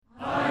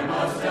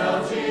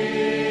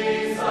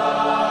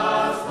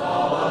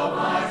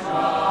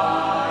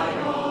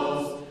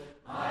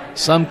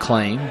Some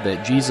claim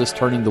that Jesus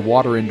turning the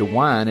water into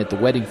wine at the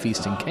wedding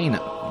feast in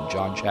Cana, in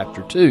John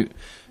chapter 2,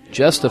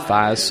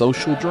 justifies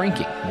social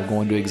drinking. We're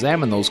going to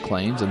examine those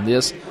claims in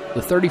this,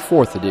 the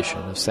 34th edition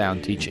of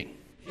Sound Teaching.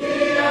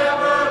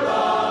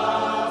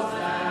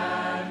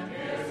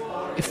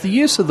 If the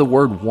use of the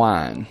word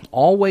wine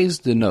always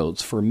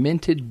denotes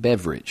fermented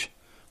beverage,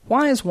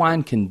 why is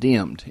wine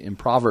condemned in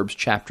Proverbs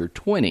chapter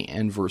 20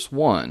 and verse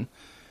 1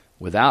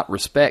 without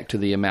respect to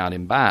the amount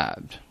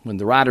imbibed, when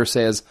the writer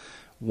says,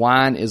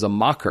 "Wine is a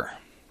mocker.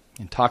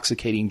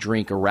 Intoxicating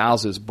drink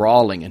arouses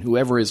brawling, and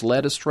whoever is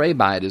led astray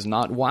by it is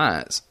not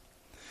wise."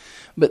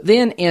 But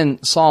then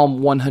in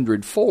Psalm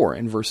 104,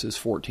 in verses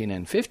 14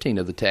 and 15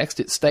 of the text,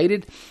 it's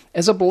stated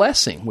as a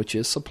blessing which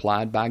is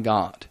supplied by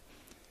God.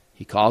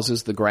 He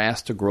causes the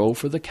grass to grow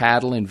for the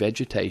cattle and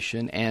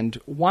vegetation, and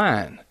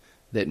wine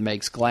that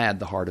makes glad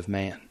the heart of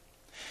man.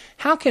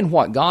 How can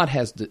what God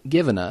has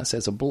given us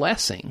as a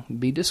blessing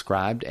be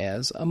described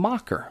as a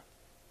mocker?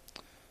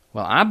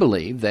 Well, I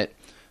believe that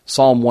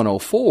Psalm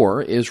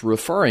 104 is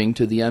referring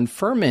to the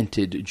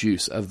unfermented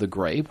juice of the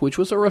grape, which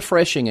was a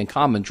refreshing and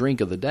common drink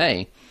of the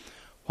day,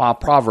 while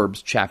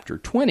Proverbs chapter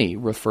 20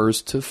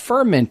 refers to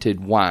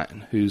fermented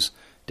wine, whose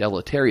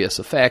deleterious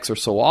effects are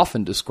so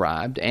often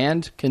described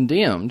and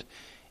condemned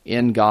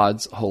in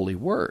God's holy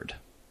word.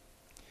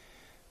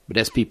 But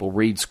as people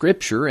read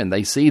Scripture and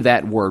they see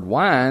that word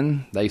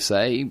wine, they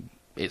say,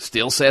 it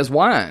still says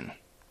wine.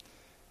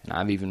 And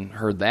I've even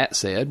heard that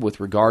said with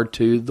regard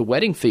to the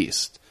wedding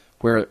feast,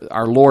 where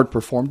our Lord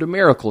performed a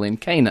miracle in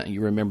Cana. You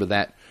remember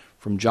that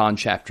from John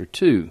chapter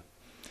 2.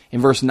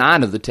 In verse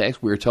 9 of the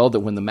text, we are told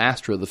that when the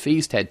master of the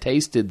feast had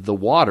tasted the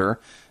water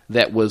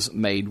that was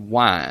made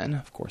wine,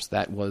 of course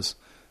that was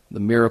the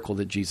miracle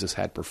that Jesus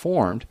had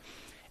performed,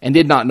 and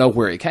did not know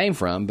where it came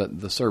from, but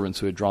the servants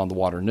who had drawn the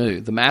water knew,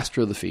 the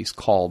master of the feast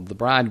called the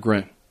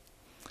bridegroom.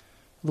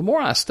 The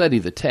more I study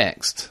the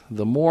text,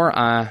 the more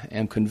I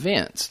am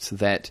convinced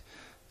that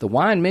the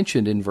wine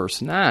mentioned in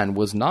verse 9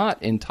 was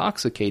not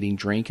intoxicating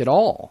drink at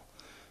all,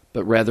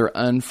 but rather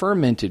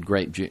unfermented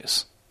grape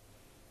juice.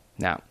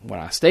 Now, when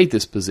I state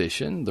this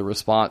position, the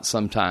response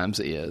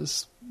sometimes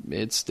is,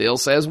 it still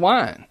says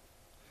wine.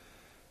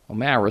 Well,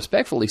 may I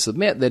respectfully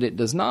submit that it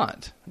does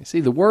not. You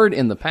see, the word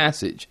in the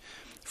passage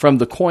from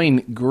the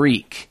Koine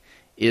Greek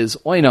is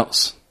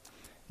oinos.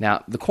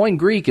 Now, the Koine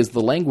Greek is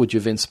the language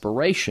of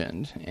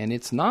inspiration, and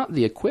it's not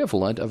the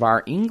equivalent of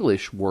our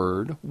English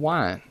word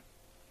wine.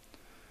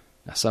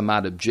 Now, some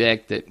might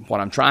object that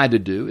what I'm trying to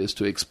do is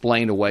to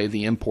explain away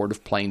the import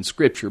of plain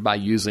Scripture by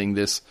using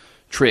this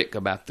trick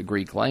about the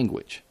Greek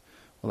language.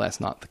 Well, that's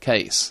not the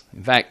case.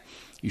 In fact,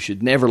 you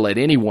should never let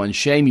anyone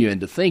shame you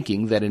into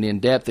thinking that an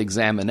in-depth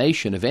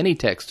examination of any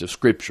text of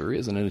Scripture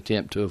is an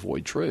attempt to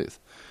avoid truth.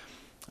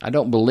 I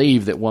don't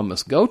believe that one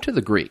must go to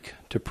the Greek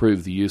to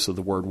prove the use of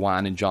the word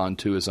wine in John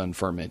 2 is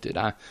unfermented.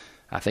 I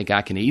think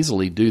I can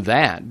easily do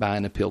that by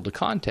an appeal to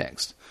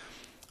context.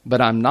 But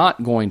I'm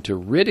not going to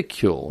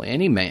ridicule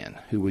any man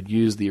who would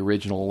use the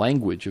original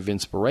language of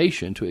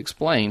inspiration to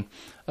explain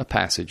a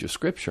passage of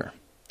Scripture.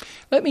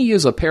 Let me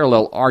use a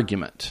parallel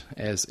argument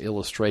as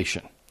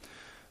illustration.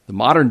 The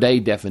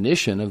modern-day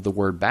definition of the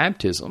word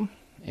baptism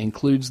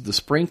includes the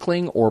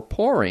sprinkling or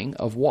pouring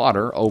of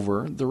water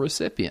over the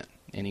recipient.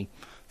 Any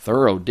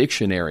thorough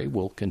dictionary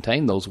will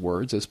contain those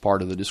words as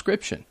part of the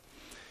description.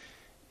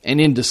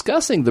 And in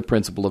discussing the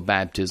principle of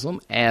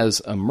baptism as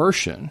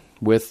immersion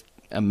with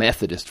a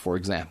Methodist, for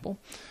example,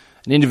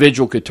 an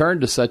individual could turn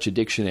to such a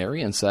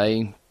dictionary and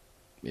say,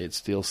 it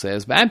still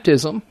says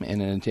baptism, in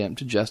an attempt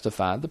to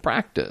justify the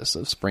practice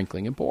of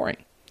sprinkling and pouring.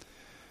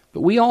 But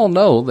we all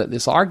know that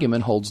this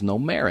argument holds no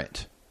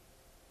merit.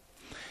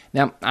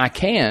 Now, I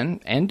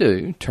can, and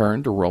do,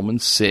 turn to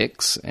Romans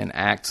 6 and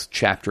Acts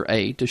chapter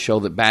 8 to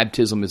show that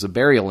baptism is a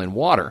burial in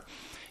water.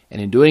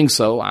 And in doing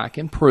so, I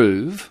can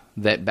prove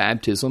that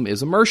baptism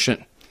is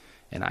immersion.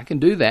 And I can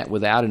do that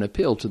without an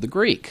appeal to the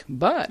Greek.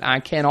 But I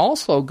can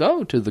also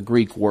go to the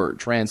Greek word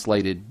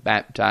translated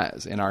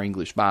baptize in our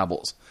English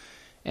Bibles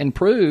and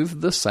prove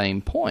the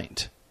same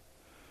point.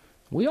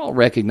 We all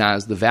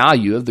recognize the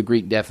value of the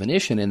Greek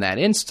definition in that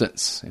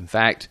instance. In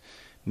fact,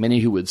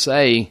 many who would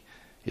say,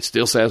 it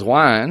still says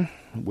wine,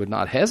 would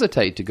not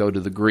hesitate to go to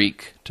the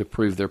Greek to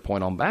prove their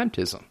point on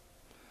baptism.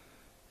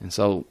 And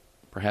so,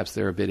 perhaps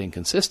they're a bit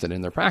inconsistent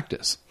in their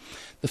practice.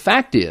 The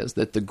fact is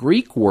that the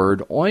Greek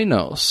word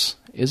oinos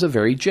is a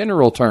very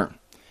general term,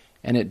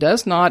 and it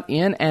does not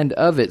in and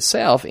of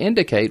itself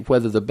indicate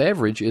whether the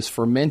beverage is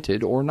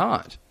fermented or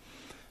not.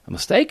 A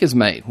mistake is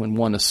made when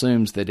one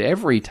assumes that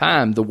every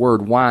time the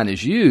word wine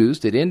is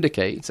used, it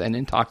indicates an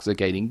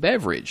intoxicating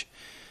beverage.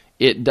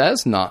 It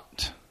does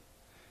not.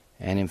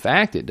 And in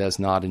fact, it does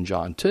not in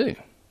John 2.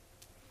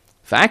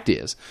 Fact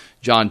is,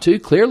 John 2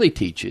 clearly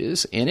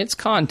teaches in its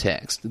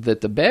context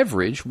that the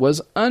beverage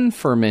was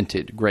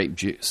unfermented grape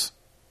juice.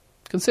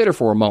 Consider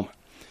for a moment.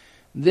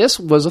 This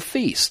was a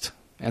feast,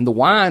 and the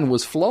wine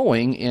was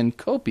flowing in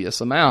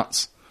copious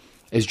amounts.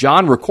 As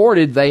John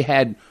recorded, they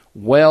had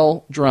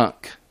well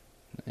drunk.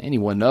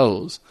 Anyone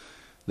knows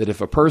that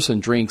if a person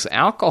drinks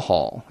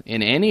alcohol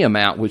in any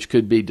amount which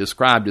could be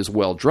described as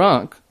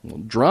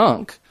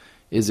drunk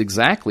is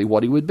exactly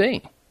what he would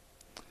be.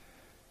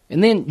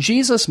 And then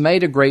Jesus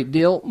made a great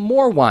deal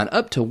more wine,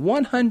 up to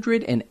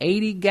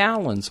 180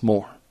 gallons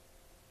more.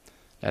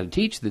 Now, to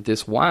teach that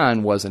this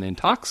wine was an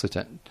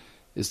intoxicant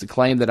is to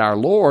claim that our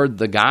Lord,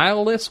 the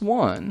guileless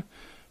one,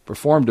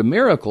 performed a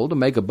miracle to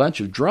make a bunch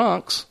of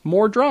drunks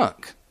more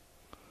drunk.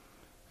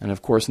 And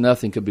of course,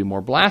 nothing could be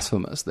more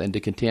blasphemous than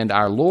to contend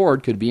our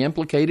Lord could be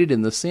implicated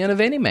in the sin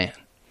of any man.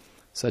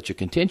 Such a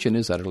contention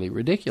is utterly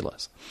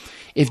ridiculous.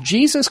 If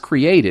Jesus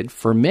created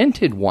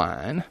fermented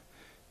wine,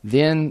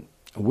 then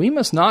we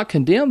must not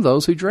condemn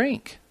those who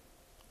drink.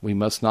 We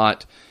must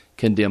not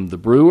condemn the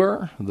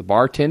brewer, the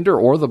bartender,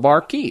 or the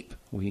barkeep.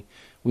 We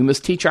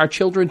must teach our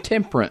children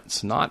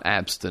temperance, not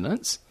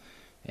abstinence.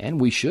 And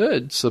we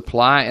should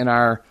supply in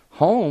our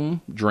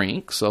home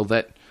drink so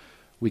that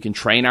we can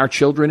train our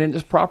children in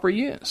its proper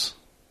use.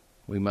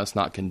 We must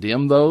not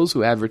condemn those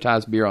who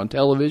advertise beer on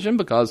television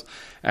because,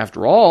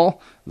 after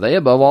all, they,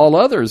 above all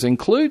others,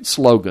 include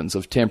slogans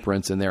of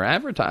temperance in their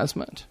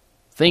advertisement.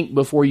 Think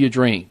before you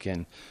drink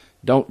and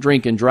don't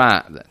drink and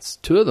drive. That's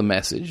two of the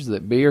messages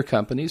that beer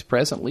companies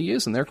presently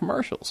use in their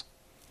commercials.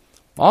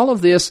 All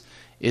of this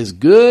is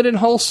good and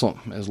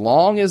wholesome as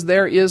long as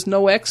there is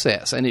no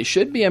excess, and it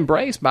should be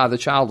embraced by the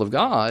child of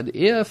God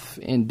if,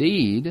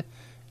 indeed,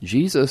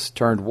 Jesus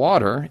turned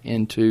water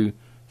into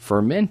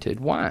fermented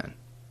wine.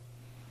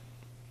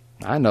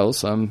 I know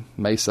some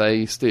may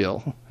say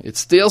still, it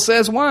still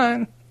says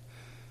wine.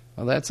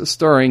 Well, that's a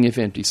stirring if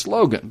empty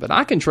slogan, but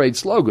I can trade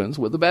slogans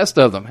with the best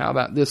of them. How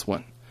about this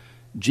one?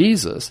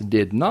 Jesus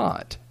did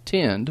not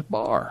tend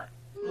bar.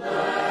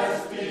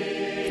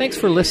 Thanks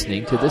for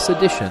listening to this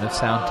edition of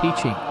Sound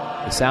Teaching.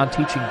 The Sound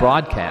Teaching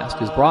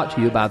broadcast is brought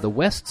to you by the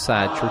West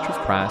Side Church of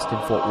Christ in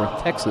Fort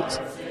Worth, Texas.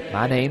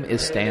 My name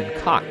is Stan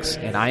Cox,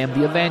 and I am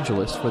the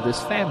evangelist for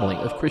this family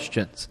of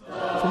Christians.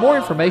 For more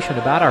information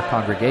about our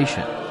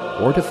congregation,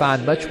 or to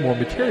find much more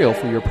material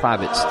for your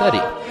private study,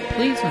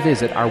 please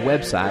visit our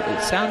website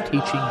at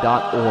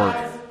soundteaching.org.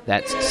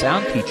 That's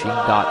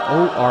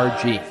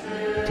soundteaching.org.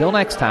 Until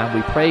next time,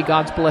 we pray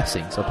God's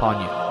blessings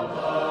upon you.